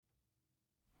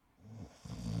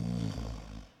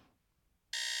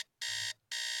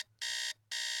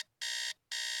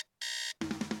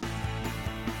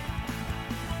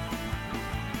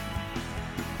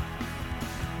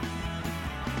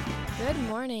Good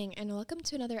morning, and welcome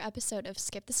to another episode of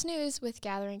Skip the Snooze with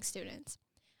Gathering Students.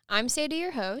 I'm Sadie,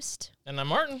 your host. And I'm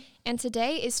Martin. And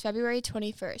today is February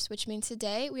 21st, which means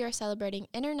today we are celebrating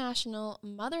International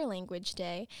Mother Language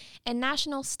Day and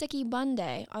National Sticky Bun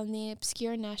Day on the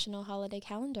obscure national holiday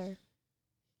calendar.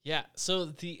 Yeah, so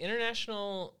the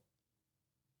International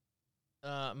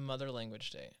Mother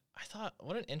Language Day. I thought,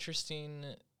 what an interesting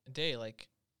day,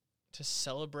 to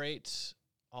celebrate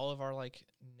all of our,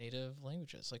 native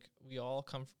languages. We all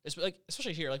come,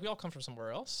 especially here, we all come from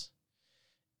somewhere else.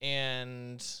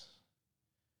 And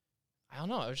I don't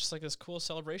know, it was just, this cool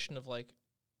celebration of,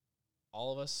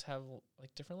 all of us have,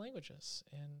 different languages.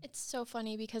 And It's so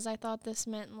funny because I thought this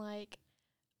meant,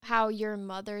 how your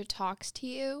mother talks to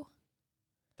you.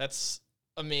 That's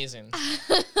amazing.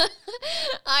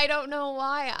 I don't know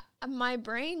why. My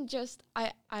brain just,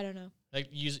 I don't know.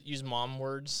 Use mom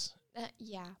words.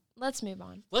 Yeah, let's move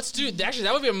on. Let's do, actually,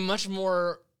 that would be a much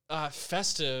more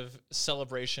festive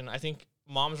celebration. I think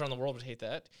moms around the world would hate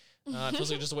that. It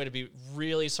feels like just a way to be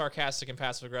really sarcastic and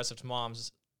passive-aggressive to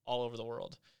moms all over the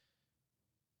world.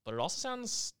 But it also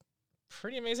sounds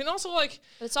pretty amazing. Also, But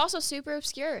it's also super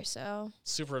obscure, so.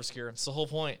 super obscure. It's the whole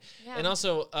point. Yeah. And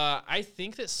also, I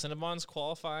think that Cinnabons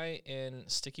qualify in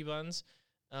sticky buns.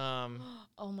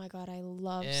 Oh my god, I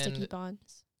love sticky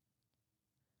buns.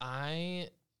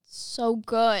 So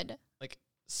good.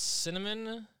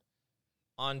 Cinnamon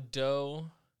on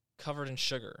dough covered in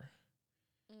sugar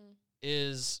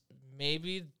is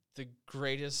maybe the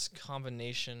greatest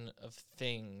combination of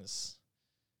things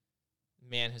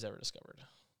man has ever discovered.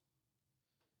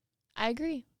 I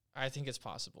agree. I think it's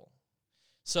possible.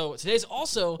 So today's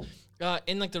also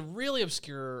in the really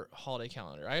obscure holiday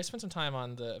calendar. I spent some time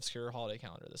on the obscure holiday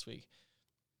calendar this week.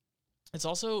 It's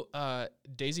also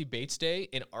Daisy Bates Day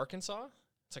in Arkansas.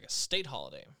 It's a state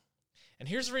holiday. And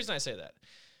here's the reason I say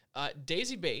that.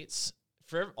 Daisy Bates,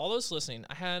 for all those listening,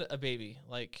 I had a baby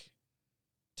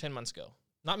 10 months ago.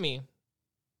 Not me.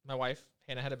 My wife,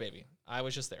 Hannah, had a baby. I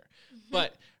was just there.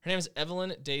 But her name is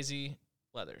Evelyn Daisy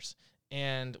Leathers.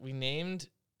 And we named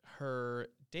her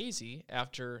Daisy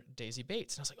after Daisy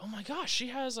Bates. And I was like, oh my gosh, she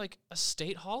has a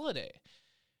state holiday.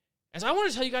 And so I want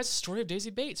to tell you guys the story of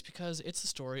Daisy Bates because it's the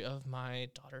story of my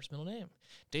daughter's middle name.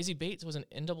 Daisy Bates was an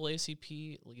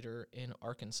NAACP leader in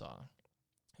Arkansas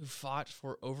who fought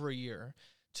for over a year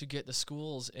to get the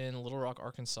schools in Little Rock,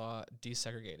 Arkansas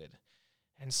desegregated.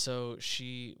 And so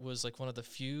she was one of the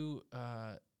few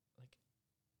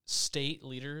state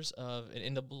leaders of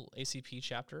an NAACP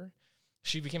chapter.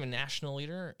 She became a national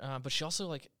leader, but she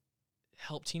also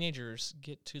helped teenagers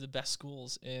get to the best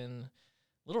schools in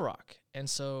Little Rock. And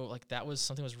so that was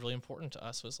something that was really important to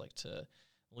us, was to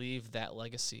leave that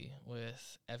legacy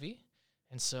with Evie.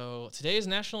 And so today is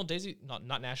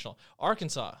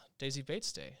Arkansas Daisy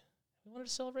Bates Day. We wanted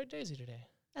to celebrate Daisy today.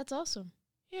 That's awesome.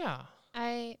 Yeah.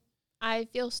 I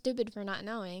feel stupid for not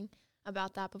knowing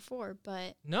about that before,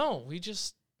 but No,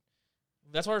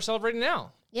 that's why we're celebrating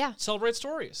now. yeah. Celebrate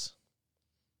stories.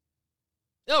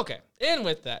 Okay, and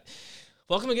with that,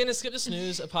 welcome again to Skip the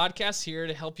Snooze, a podcast here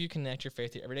to help you connect your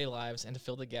faith to your everyday lives and to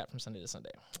fill the gap from Sunday to Sunday.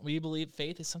 We believe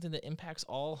faith is something that impacts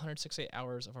all 168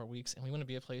 hours of our weeks, and we want to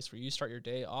be a place where you start your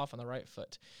day off on the right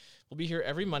foot. We'll be here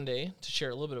every Monday to share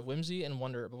a little bit of whimsy and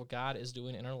wonder about what God is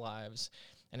doing in our lives.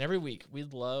 And every week,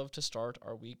 we'd love to start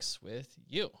our weeks with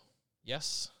you.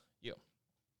 Yes, you.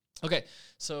 Okay,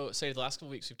 so say the last couple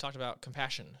weeks, we've talked about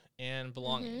compassion and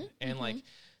belonging and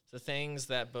the things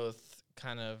that both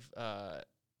kind of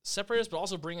separate us but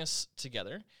also bring us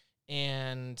together,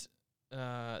 and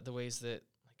the ways that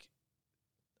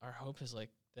our hope is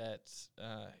that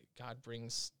God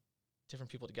brings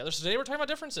different people together. So today we're talking about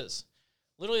differences,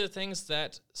 literally the things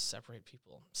that separate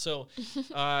people. So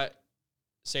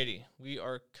Sadie, we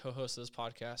are co-hosts of this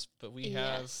podcast, but we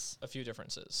have a few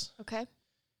differences. Okay.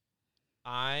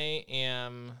 I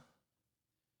am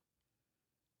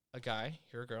a guy,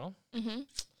 you're a girl. Mm-hmm.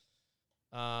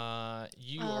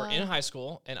 You are in high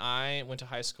school, and I went to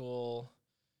high school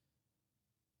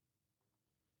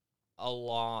a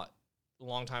long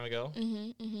time ago.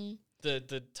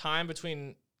 The time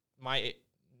between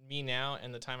me now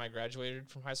and the time I graduated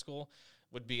from high school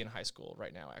would be in high school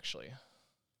right now, actually.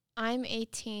 I'm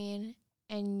 18,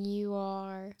 and you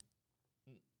are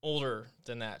older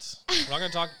than that. We're not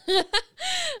gonna talk.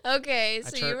 Okay,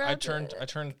 so I turned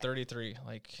 33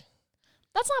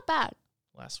 That's not bad.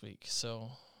 last week, so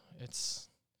it's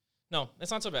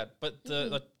not so bad. But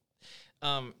the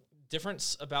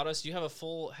difference about us, you have a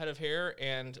full head of hair,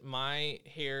 and my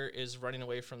hair is running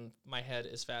away from my head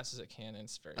as fast as it can, and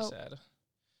it's very sad.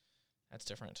 That's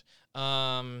different.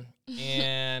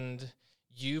 And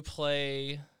you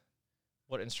play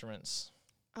What instruments?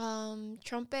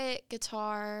 Trumpet,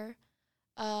 guitar,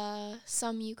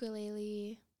 some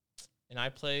ukulele. And I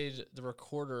played the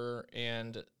recorder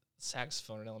and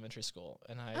saxophone in elementary school.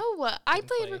 And I I didn't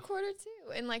played play. recorder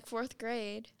too in like 4th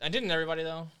grade. I didn't everybody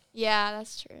though. Yeah,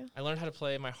 that's true. I learned how to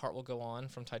play My Heart Will Go On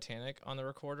from Titanic on the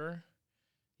recorder.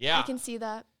 Yeah. I can see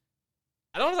that.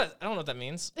 I don't know what that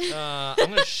means. I'm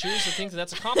gonna choose to think that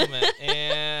that's a compliment.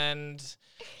 And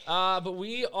but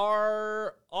we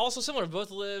are also similar. We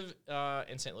both live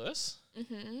in St. Louis.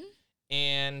 Mm-hmm.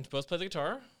 And both play the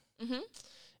guitar. Mm-hmm.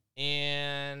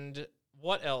 And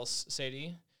what else,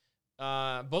 Sadie?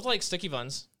 Both like sticky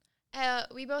buns.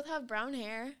 We both have brown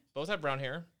hair. Both have brown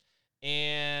hair.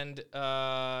 And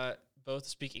both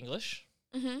speak English.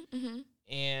 Mm-hmm. Mm-hmm.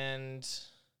 And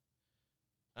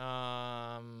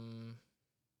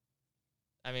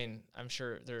I mean, I'm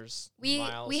sure there's We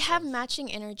have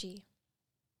matching energy.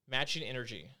 Matching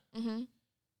energy. Mm-hmm.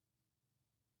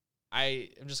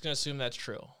 I'm just gonna assume that's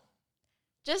true.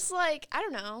 Just like, I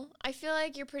don't know. I feel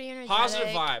like you're pretty energetic. Positive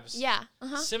vibes. Yeah.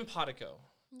 Uh-huh. Simpatico.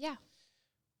 Yeah.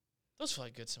 Those feel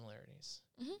like good similarities.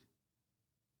 Mm-hmm.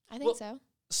 I think so.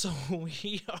 So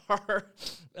we are.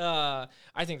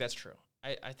 I think that's true.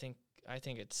 I think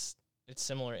it's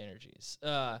similar energies.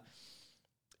 But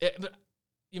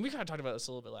we kind of talked about this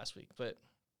a little bit last week. But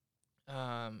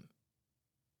I'm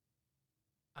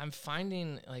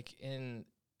finding like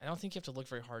I don't think you have to look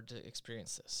very hard to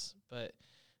experience this, but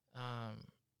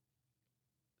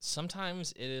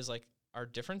sometimes it is like our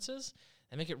differences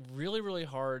that make it really, really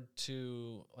hard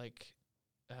to like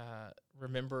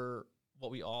remember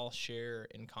what we all share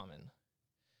in common.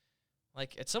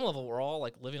 Like at some level, we're all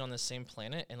like living on the same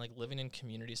planet and like living in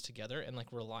communities together and like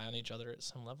rely on each other at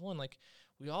some level. And like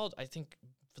we all, I think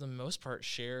for the most part,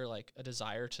 share like a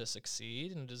desire to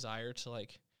succeed and a desire to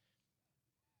like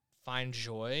find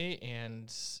joy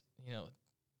and, you know,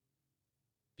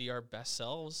 be our best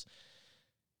selves.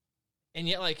 And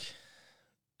yet, like,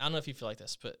 I don't know if you feel like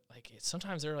this, but like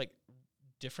sometimes there are like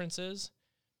differences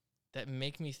that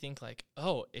make me think like,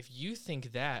 oh, if you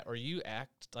think that or you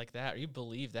act like that or you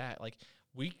believe that, like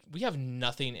we have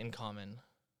nothing in common.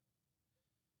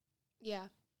 Yeah.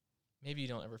 Maybe you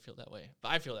don't ever feel that way, but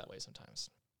I feel that way sometimes.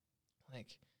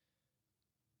 Like,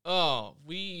 oh,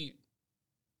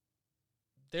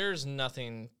 there's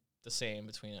nothing the same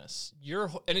between us.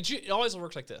 It always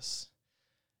works like this.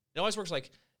 It always works like,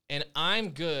 and I'm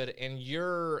good and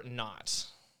you're not.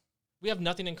 We have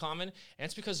nothing in common, and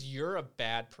it's because you're a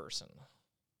bad person.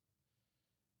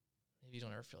 Maybe you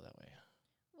don't ever feel that way.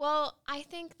 Well, I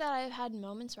think that I've had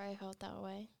moments where I felt that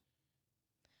way.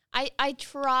 I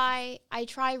try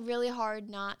really hard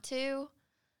not to.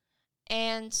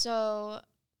 And so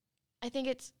I think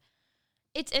it's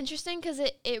interesting because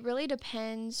it really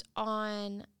depends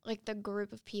on like the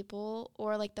group of people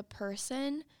or like the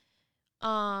person.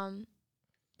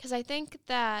 Because I think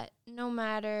that no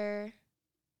matter,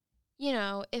 you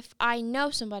know, if I know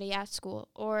somebody at school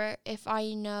or if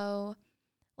I know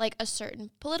like a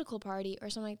certain political party or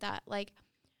something like that, like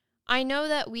I know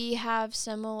that we have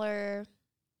similar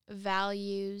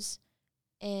values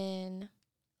in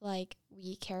like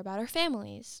we care about our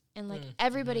families and like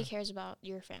everybody cares about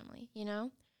your family, you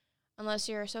know, unless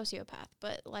you're a sociopath.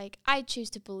 But like I choose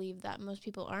to believe that most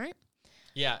people aren't.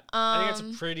 Yeah, I think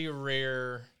it's a pretty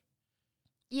rare.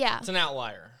 Yeah, it's an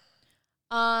outlier.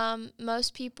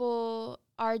 Most people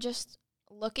are just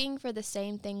looking for the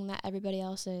same thing that everybody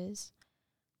else is,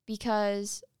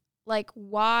 because like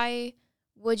why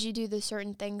would you do the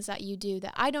certain things that you do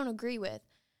that I don't agree with?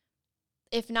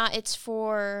 If not, it's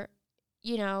for,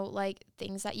 you know, like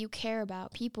things that you care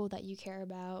about, people that you care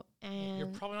about. And you're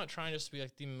probably not trying just to be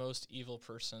like the most evil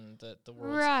person that the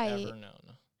world's ever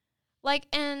known. Like,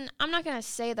 and I'm not going to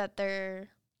say that they're,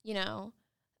 you know,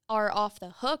 are off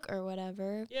the hook or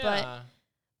whatever. Yeah.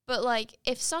 But like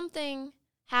if something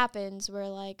happens where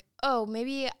like, oh,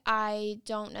 maybe I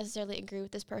don't necessarily agree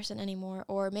with this person anymore,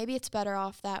 or maybe it's better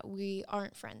off that we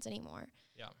aren't friends anymore.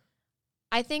 Yeah.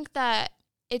 I think that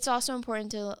it's also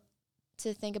important to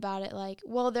think about it like,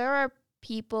 well, there are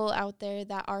people out there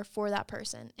that are for that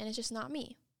person, and it's just not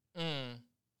me.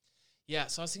 Yeah,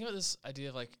 so I was thinking about this idea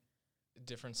of like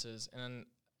differences and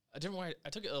a different way. I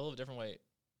took it a little different way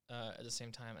at the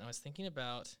same time, and I was thinking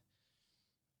about,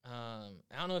 I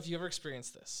don't know if you ever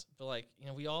experienced this, but like, you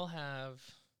know, we all have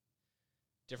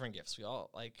different gifts. We all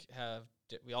like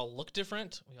we all look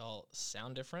different. We all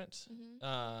sound different.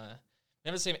 Mm-hmm. We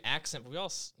have the same accent, but we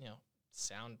all, you know,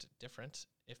 sound different.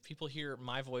 If people hear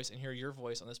my voice and hear your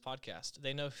voice on this podcast,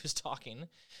 they know who's talking.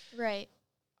 Right.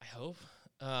 I hope.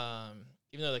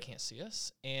 Even though they can't see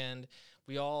us. And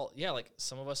we all, like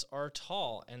some of us are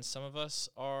tall and some of us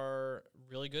are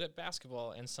really good at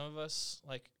basketball and some of us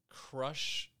like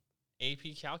crush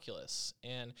AP calculus.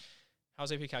 And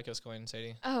how's AP calculus going,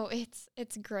 Sadie? Oh,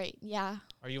 it's great. Yeah.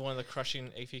 Are you one of the crushing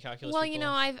AP calculus Well, people? you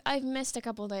know, I've missed a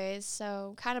couple days,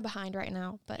 so kind of behind right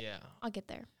now, but Yeah. I'll get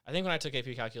there. I think when I took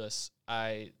AP calculus,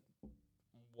 I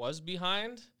was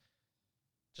behind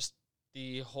just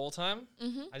the whole time.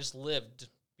 Mm-hmm. I just lived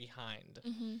behind.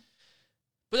 Mm-hmm.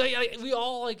 But we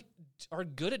all like are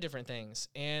good at different things,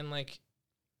 and like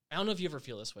I don't know if you ever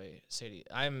feel this way, Sadie.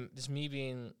 I'm just me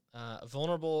being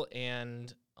vulnerable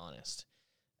and honest.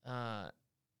 There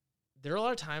are a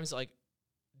lot of times like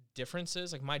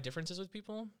differences, like my differences with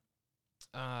people,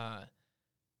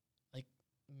 like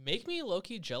make me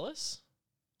low-key jealous.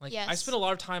 Like I Yes. spend a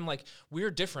lot of time like we're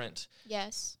different,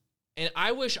 Yes. and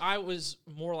I wish I was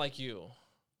more like you.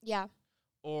 Yeah.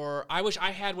 Or I wish I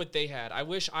had what they had. I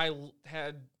wish I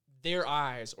had their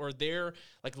eyes or their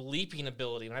like leaping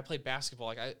ability. When I played basketball,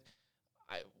 like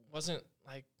I wasn't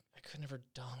like I could never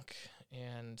dunk,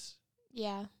 and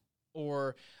Yeah.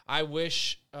 or I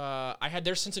wish I had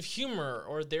their sense of humor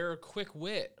or their quick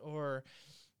wit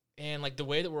and like the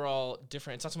way that we're all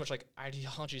different. It's not so much like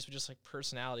ideologies, but just like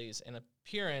personalities and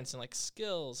appearance and like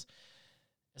skills.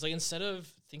 It's like instead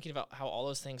of thinking about how all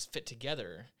those things fit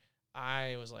together,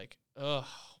 I was like, ugh,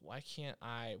 why can't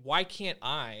I?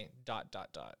 Dot.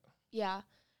 Yeah.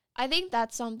 I think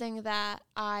that's something that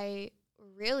I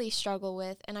really struggle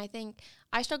with. And I think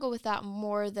I struggle with that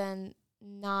more than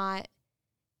not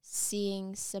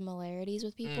seeing similarities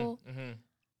with people. Mm-hmm.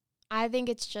 I think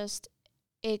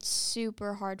it's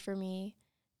super hard for me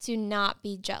to not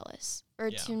be jealous or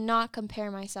Yeah. to not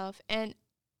compare myself. And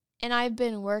I've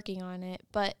been working on it,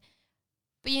 but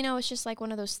you know, it's just like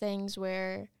one of those things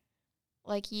where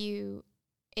like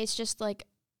it's just like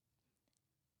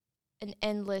an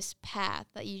endless path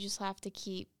that you just have to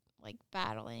keep like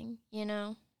battling, you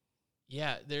know?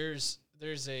 Yeah, there's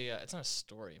a it's not a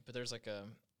story, but there's like a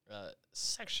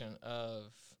section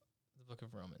of the book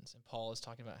of Romans, and Paul is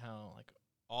talking about how like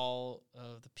all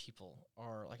of the people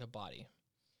are like a body,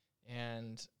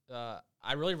 and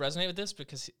I really resonate with this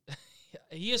because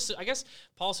he is. I guess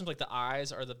Paul seems like the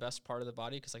eyes are the best part of the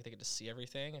body because like they get to see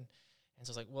everything, and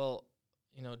so it's like, well,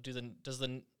 you know, does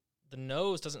the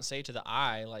nose doesn't say to the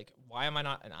eye like, why am I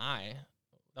not an eye?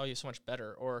 That would be so much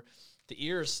better. Or the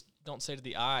ears don't say to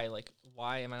the eye like,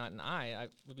 why am I not an eye? I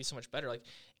would be so much better. Like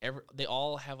they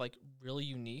all have like really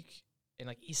unique and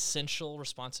like essential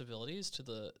responsibilities to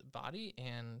the body,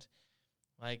 and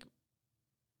like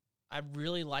I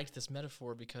really liked this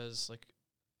metaphor because like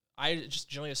I just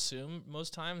generally assume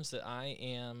most times that I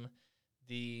am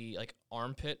the like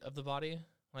armpit of the body.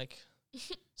 Like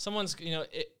someone's, you know,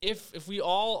 if we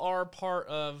all are part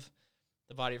of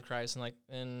the body of Christ,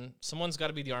 and someone's got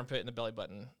to be the armpit and the belly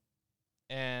button.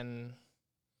 And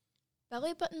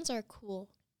Belly buttons are cool.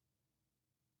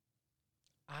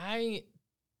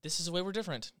 this is the way we're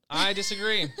different. I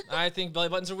disagree. I think belly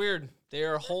buttons are weird. They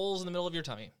are holes in the middle of your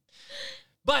tummy.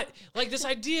 But like this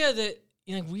idea that,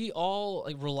 you know, we all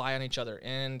like rely on each other,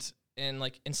 and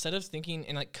like instead of thinking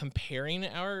and like comparing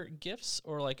our gifts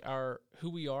or like who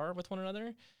we are with one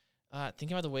another,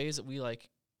 thinking about the ways that we like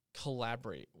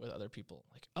collaborate with other people.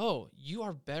 Like, oh, you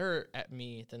are better at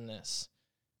me than this.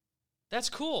 That's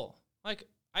cool. Like,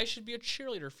 I should be a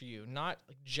cheerleader for you, not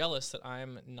like jealous that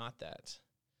I'm not that.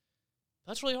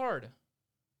 That's really hard.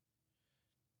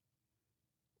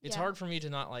 It's Yeah. hard for me to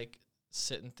not like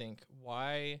sit and think,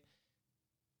 why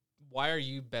are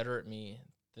you better at me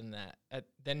than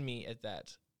me at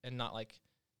that, and not like,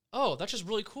 oh, that's just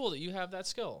really cool that you have that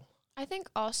skill. I think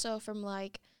also from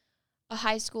like a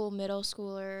high school, middle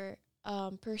schooler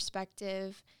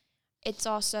perspective, it's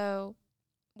also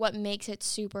what makes it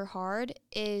super hard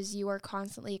is you are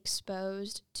constantly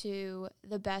exposed to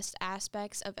the best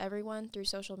aspects of everyone through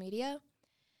social media.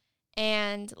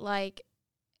 And like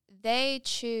they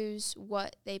choose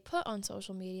what they put on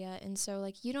social media, and so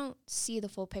like you don't see the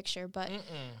full picture, but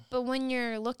when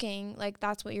you're looking, like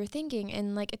that's what you're thinking,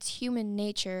 and like it's human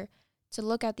nature to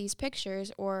look at these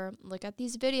pictures or look at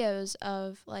these videos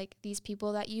of like these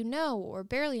people that you know or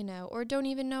barely know or don't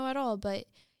even know at all, but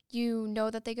you know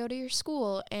that they go to your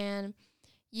school, and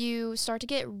you start to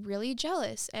get really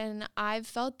jealous. And I've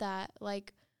felt that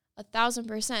like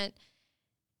 1,000%.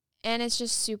 And it's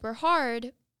just super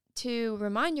hard to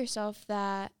remind yourself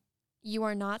that you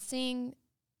are not seeing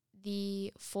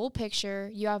the full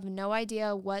picture. You have no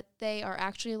idea what they are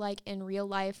actually like in real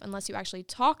life unless you actually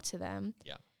talk to them.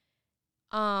 Yeah.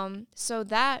 So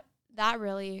that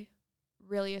really,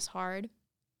 really is hard.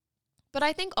 But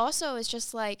I think also it's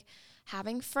just like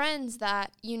having friends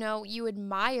that, you know, you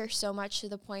admire so much to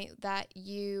the point that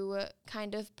you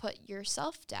kind of put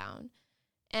yourself down.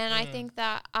 And I think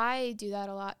that I do that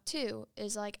a lot too,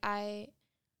 is like I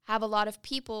have a lot of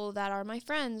people that are my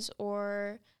friends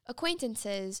or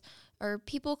acquaintances or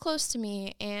people close to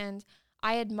me, and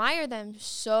I admire them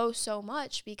so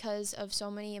much because of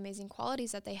so many amazing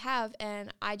qualities that they have,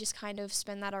 and I just kind of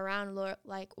spin that around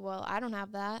like, well, I don't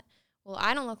have that. Well,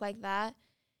 I don't look like that.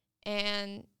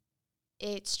 And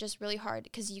it's just really hard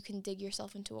because you can dig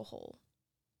yourself into a hole.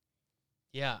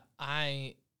 Yeah,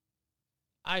 I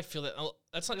feel that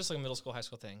that's not just like a middle school, high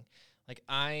school thing. Like,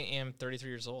 I am 33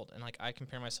 years old, and like I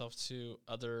compare myself to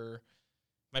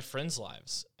my friends'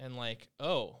 lives, and like,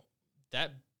 oh,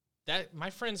 that my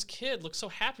friend's kid looks so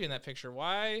happy in that picture.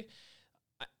 Why?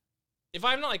 If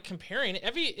I'm not like comparing,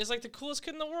 Evie is like the coolest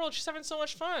kid in the world. She's having so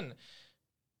much fun.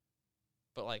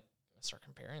 But like, I start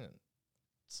comparing, and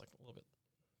it's like a little bit.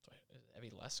 Is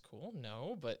Evie less cool?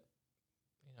 No, but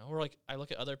you know, or like I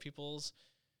look at other people's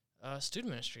student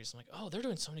ministries. I'm like, oh, they're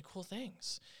doing so many cool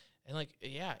things, and like,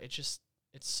 yeah, it's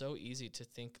so easy to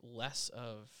think less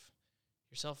of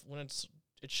yourself when it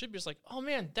should be just like, oh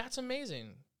man, that's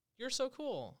amazing. You're so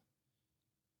cool.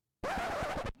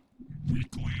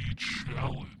 Weekly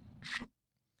challenge.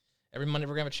 Every Monday,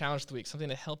 we're going to have a challenge of the week, something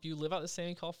to help you live out the saying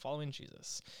we call following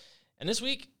Jesus. And this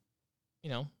week,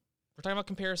 you know, we're talking about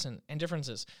comparison and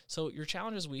differences. So your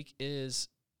challenge this week is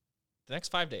the next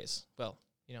 5 days. Well,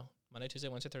 you know, Monday, Tuesday,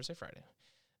 Wednesday, Thursday, Friday.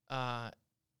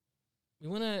 We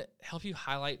want to help you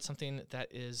highlight something that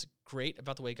is great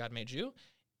about the way God made you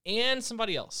and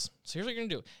somebody else. So here's what you're going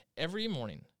to do. Every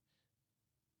morning,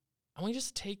 I want you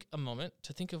just to take a moment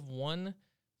to think of one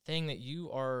thing that you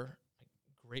are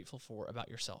grateful for about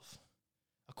yourself,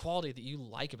 a quality that you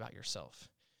like about yourself.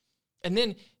 And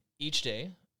then each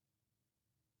day,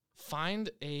 find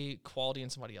a quality in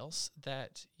somebody else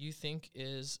that you think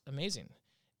is amazing.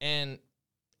 And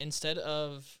instead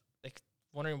of like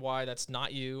wondering why that's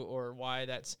not you or why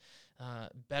that's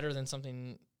better than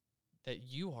something that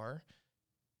you are,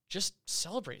 just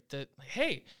celebrate that, like,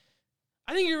 hey,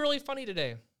 I think you're really funny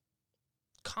today.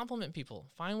 Compliment people.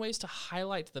 Find ways to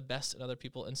highlight the best in other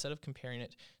people instead of comparing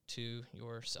it to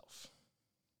yourself.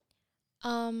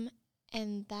 And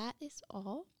that is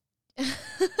all.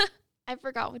 I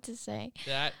forgot what to say.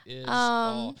 That is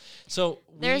all. So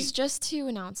there's just 2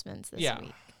 announcements this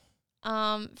week.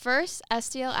 First,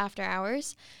 STL After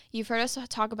Hours. You've heard us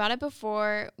talk about it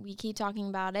before. We keep talking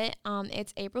about it.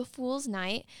 It's April Fool's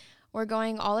Night. We're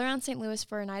going all around St. Louis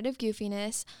for a night of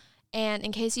goofiness. And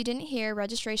in case you didn't hear,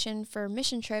 registration for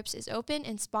mission trips is open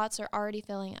and spots are already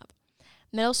filling up.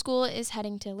 Middle school is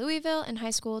heading to Louisville and high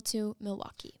school to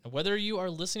Milwaukee. Whether you are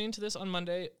listening to this on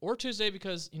Monday or Tuesday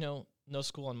because, you know, no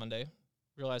school on Monday,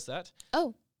 realize that?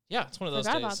 Oh. Yeah, it's one of those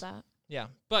days. Forgot about that. Yeah,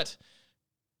 but,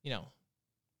 you know,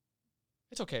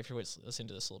 it's okay if you're listening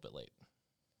to this a little bit late.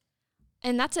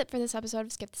 And that's it for this episode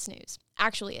of Skip the Snooze.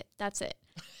 Actually, that's it.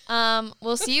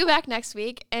 We'll see you back next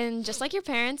week. And just like your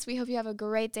parents, we hope you have a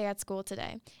great day at school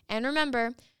today. And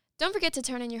remember, don't forget to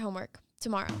turn in your homework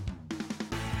tomorrow.